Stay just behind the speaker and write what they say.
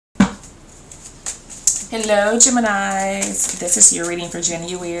Hello Geminis, this is your reading for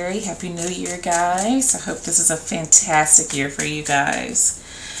January. Happy New Year guys. I hope this is a fantastic year for you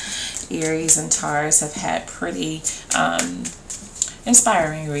guys. Aries and Taurus have had pretty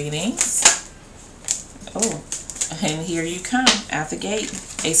inspiring readings. Oh, and here you come out the gate.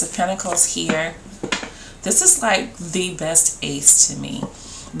 Ace of Pentacles here. This is like the best ace to me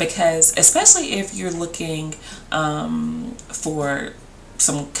because especially if you're looking for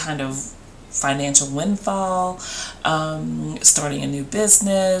some kind of financial windfall, starting a new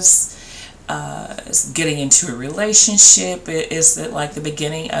business, getting into a relationship. Is it like the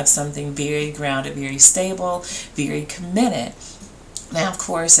beginning of something very grounded, very stable, very committed? Now, of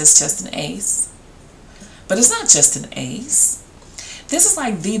course, it's just an ace, but it's not just an ace. This is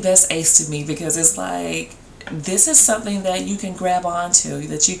like the best ace to me because it's like this is something that you can grab onto,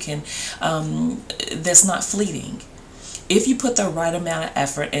 that you can, that's not fleeting. If you put the right amount of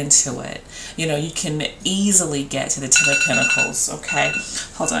effort into it, you know, you can easily get to the Ten of Pentacles, okay?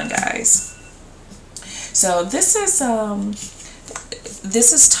 Hold on, guys. So this is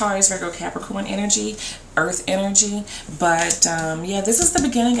Taurus, Virgo, Capricorn energy, Earth energy, but yeah, this is the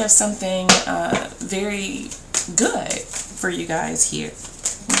beginning of something very good for you guys here,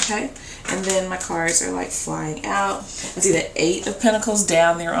 okay? And then my cards are like flying out. I see the Eight of Pentacles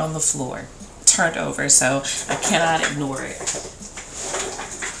down there on the floor, turned over, so I cannot ignore it.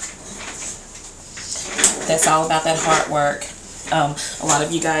 That's all about that hard work. A lot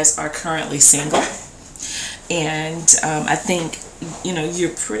of you guys are currently single, and I think, you know, you're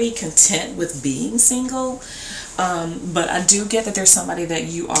pretty content with being single, but I do get that there's somebody that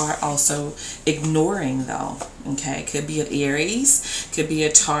you are also ignoring though, okay? Could be an Aries, could be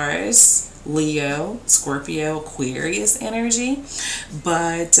a Taurus, Leo, Scorpio, Aquarius energy,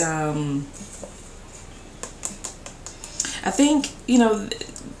 but I think, you know,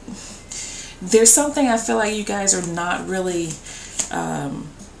 there's something I feel like you guys are not really,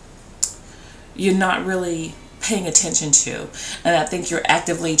 you're not really paying attention to. And I think you're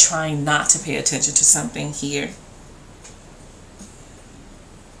actively trying not to pay attention to something here.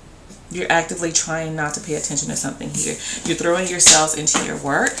 You're actively trying not to pay attention to something here. You're throwing yourselves into your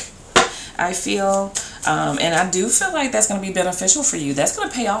work, I feel. And I do feel like that's going to be beneficial for you. That's going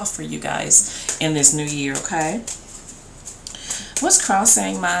to pay off for you guys in this new year, okay? What's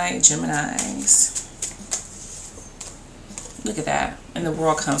crossing my Geminis? Look at that. And the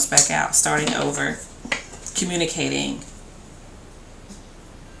world comes back out, starting over, communicating.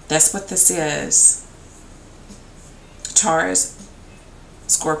 That's what this is. Taurus,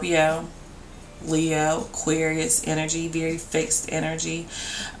 Scorpio, Leo, Aquarius energy, very fixed energy.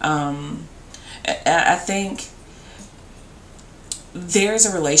 I think there's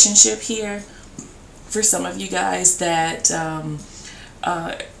a relationship here for some of you guys that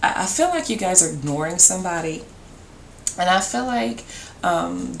I feel like you guys are ignoring somebody, and I feel like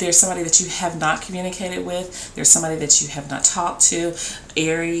there's somebody that you have not communicated with. There's somebody that you have not talked to.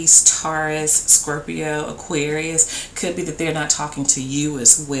 Aries, Taurus, Scorpio, Aquarius. Could be that they're not talking to you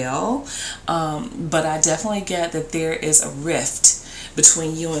as well, but I definitely get that there is a rift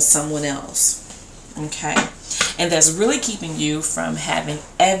between you and someone else, okay? And that's really keeping you from having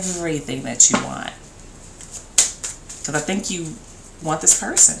everything that you want. Because I think you want this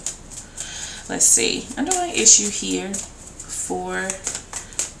person. Let's see. Underlying issue here for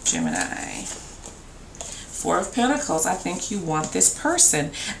Gemini. Four of Pentacles. I think you want this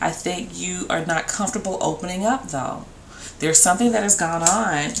person. I think you are not comfortable opening up though. There's something that has gone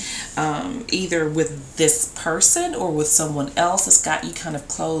on either with this person or with someone else that's got you kind of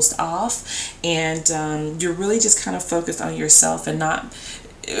closed off, and you're really just kind of focused on yourself and not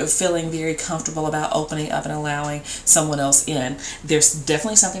feeling very comfortable about opening up and allowing someone else in. There's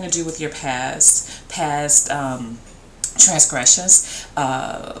definitely something to do with your past transgressions,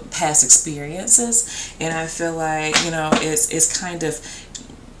 past experiences, and I feel like, you know, it's kind of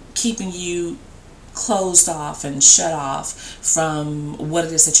keeping you closed off and shut off from what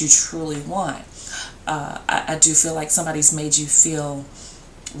it is that you truly want. I do feel like somebody's made you feel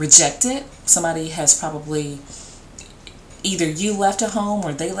rejected. Somebody has probably, either you left a home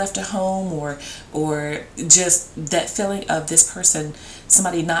or they left a home, or just that feeling of this person,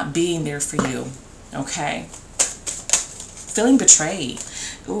 somebody not being there for you, okay? Feeling betrayed.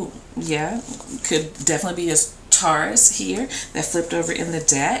 Ooh, yeah, could definitely be a Taurus here that flipped over in the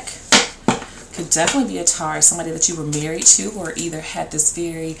deck. Could definitely be a Taurus, somebody that you were married to or either had this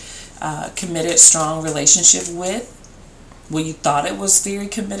very committed, strong relationship with. Well, you thought it was very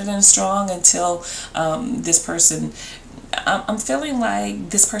committed and strong until this person, I'm feeling like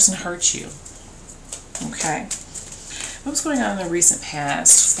this person hurt you, okay? What's going on in the recent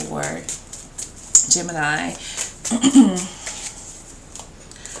past for Gemini,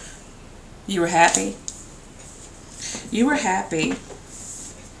 you were happy. You were happy.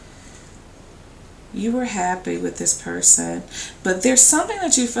 You were happy with this person. But there's something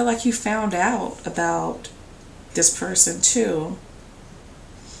that you feel like you found out about this person too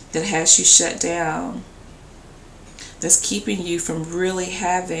that has you shut down. That's keeping you from really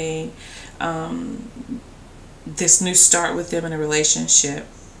having this new start with them in a relationship.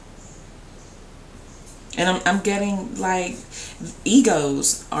 And I'm getting like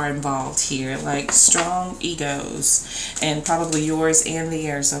egos are involved here, like strong egos, and probably yours and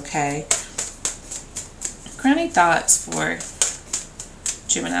theirs, okay? Crowning thoughts for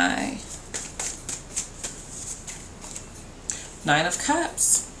Gemini. Nine of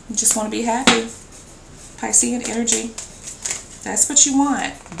Cups. You just want to be happy. Piscean energy. That's what you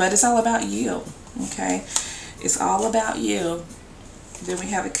want, but it's all about you, okay? It's all about you. Then we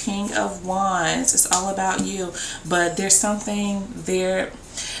have a King of Wands. It's all about you. But there's something there.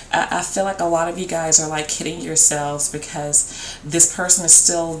 I feel like a lot of you guys are like kidding yourselves because this person is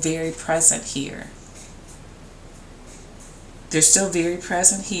still very present here. They're still very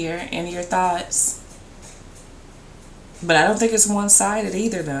present here in your thoughts. But I don't think it's one-sided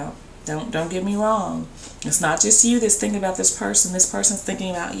either, though. Don't get me wrong. It's not just you that's thinking about this person. This person's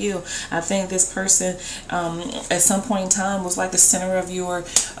thinking about you. I think this person, at some point in time, was like the center of your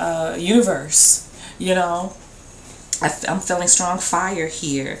universe. You know, I'm feeling strong fire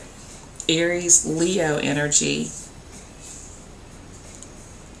here. Aries, Leo energy.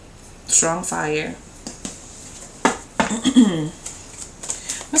 Strong fire.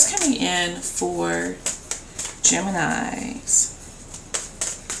 What's coming in for Geminis?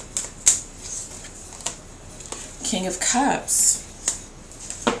 King of Cups.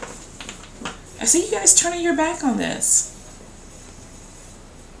 I see you guys turning your back on this.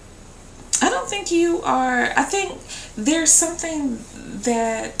 I don't think you are. I think there's something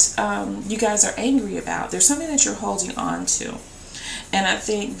that you guys are angry about. There's something that you're holding on to. And I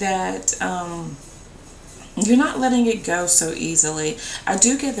think that you're not letting it go so easily. I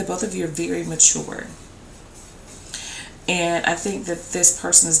do get that both of you are very mature. And I think that this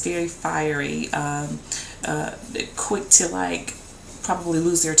person is very fiery, quick to like probably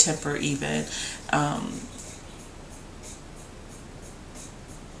lose their temper even.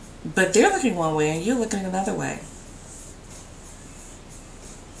 But they're looking one way and you're looking another way.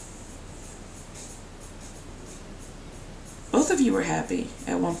 Both of you were happy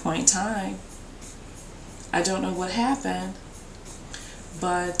at one point in time. I don't know what happened,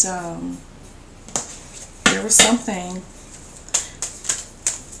 but there was something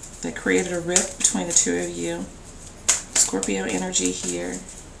that created a rift between the two of you. Scorpio energy here.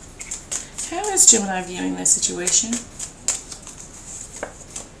 How is Gemini viewing this situation?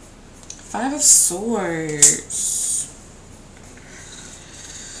 Five of Swords.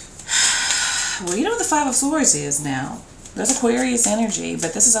 Well, you know what the Five of Swords is now. That's Aquarius energy,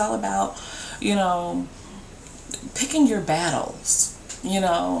 but this is all about, you know, picking your battles. You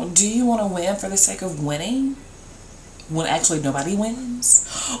know, do you want to win for the sake of winning when actually nobody wins?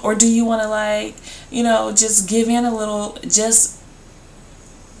 Or do you want to, like, you know, just give in a little just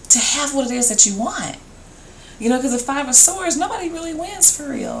to have what it is that you want? You know, because the Five of Swords, nobody really wins for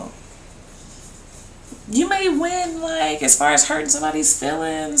real. You may win, like, as far as hurting somebody's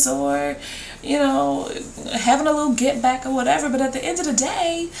feelings or, you know, having a little get back or whatever. But at the end of the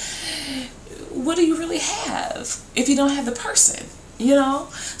day, what do you really have if you don't have the person, you know?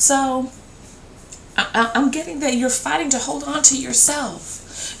 So I'm getting that you're fighting to hold on to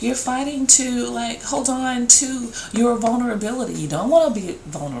yourself. You're fighting to, like, hold on to your vulnerability. You don't want to be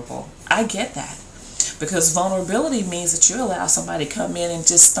vulnerable. I get that. Because vulnerability means that you allow somebody to come in and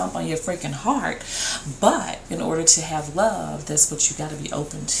just stomp on your freaking heart. But in order to have love, that's what you got to be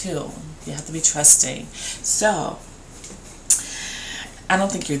open to. You have to be trusting. So I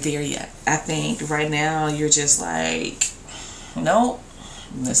don't think you're there yet. I think right now you're just like, nope,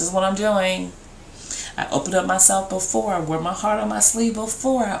 this is what I'm doing. I opened up myself before. I wore my heart on my sleeve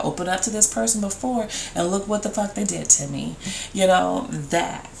before. I opened up to this person before. And look what the fuck they did to me. You know,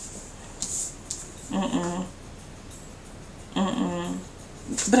 that.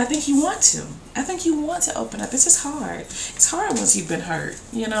 But I think you want to. I think you want to open up. It's just hard. It's hard once you've been hurt,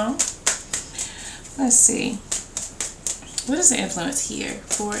 you know? Let's see. What is the influence here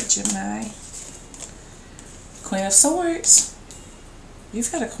for Gemini? Queen of Swords. You've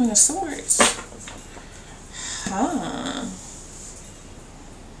got a Queen of Swords. Huh.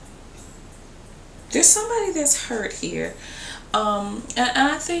 There's somebody that's hurt here. And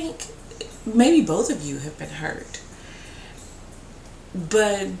I think maybe both of you have been hurt.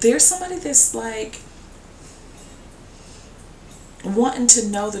 But there's somebody that's like wanting to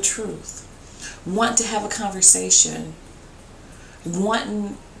know the truth, wanting to have a conversation,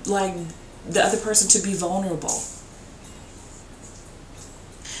 wanting like the other person to be vulnerable.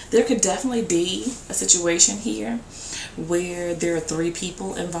 There could definitely be a situation here where there are three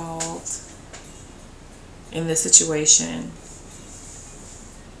people involved in this situation,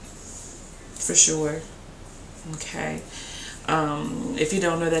 for sure. Okay. If you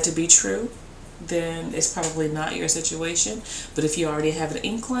don't know that to be true, then it's probably not your situation. But if you already have an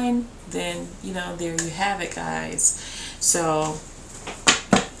inkling, then, you know, there you have it, guys. So,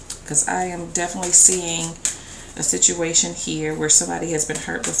 because I am definitely seeing a situation here where somebody has been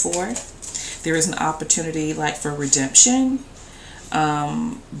hurt before. There is an opportunity like for redemption.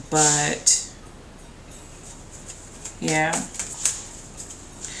 But, yeah.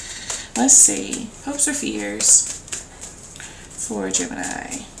 Let's see. Hopes or fears for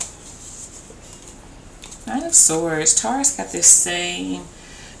Gemini. Nine of Swords. Taurus got this same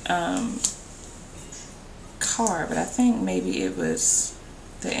card, but I think maybe it was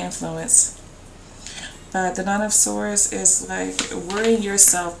the influence. But the Nine of Swords is like worrying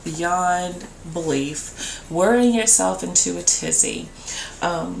yourself beyond belief, worrying yourself into a tizzy,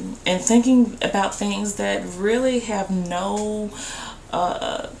 and thinking about things that really have no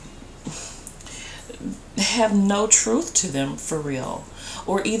truth to them for real,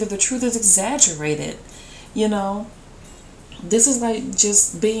 or either the truth is exaggerated. You know, this is like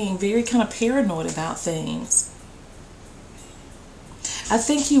just being very kind of paranoid about things. I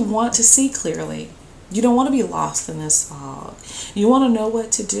think you want to see clearly. You don't want to be lost in this fog. You want to know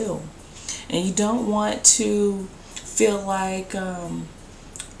what to do. And you don't want to feel like,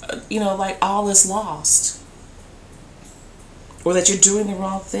 you know, like all is lost. Or that you're doing the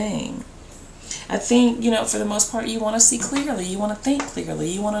wrong thing. I think, you know, for the most part, you want to see clearly. You want to think clearly.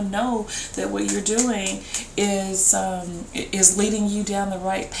 You want to know that what you're doing is leading you down the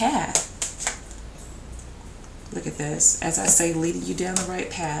right path. Look at this. As I say, leading you down the right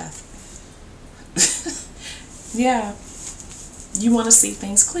path. Yeah. You want to see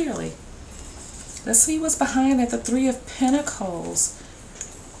things clearly. Let's see what's behind that. The Three of Pentacles.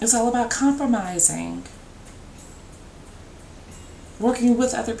 It's all about compromising. Working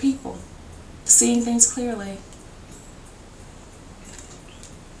with other people. Seeing things clearly.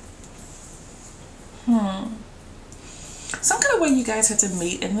 Some kind of way you guys have to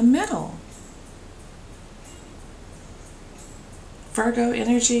meet in the middle. Virgo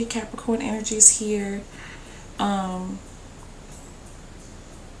energy, Capricorn energies here.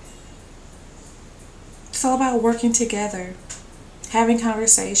 It's all about working together, having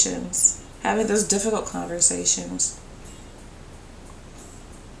conversations, having those difficult conversations,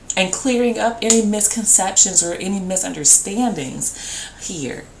 and clearing up any misconceptions or any misunderstandings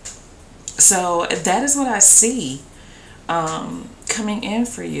here. So that is what I see coming in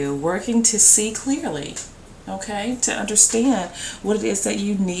for you, working to see clearly, okay, to understand what it is that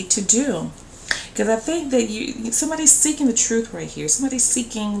you need to do. Because I think that somebody's seeking the truth right here. Somebody's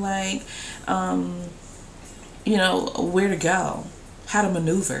seeking like, you know, where to go, how to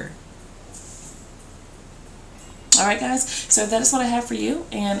maneuver. All right, guys. So that is what I have for you,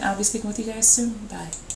 and I'll be speaking with you guys soon. Bye.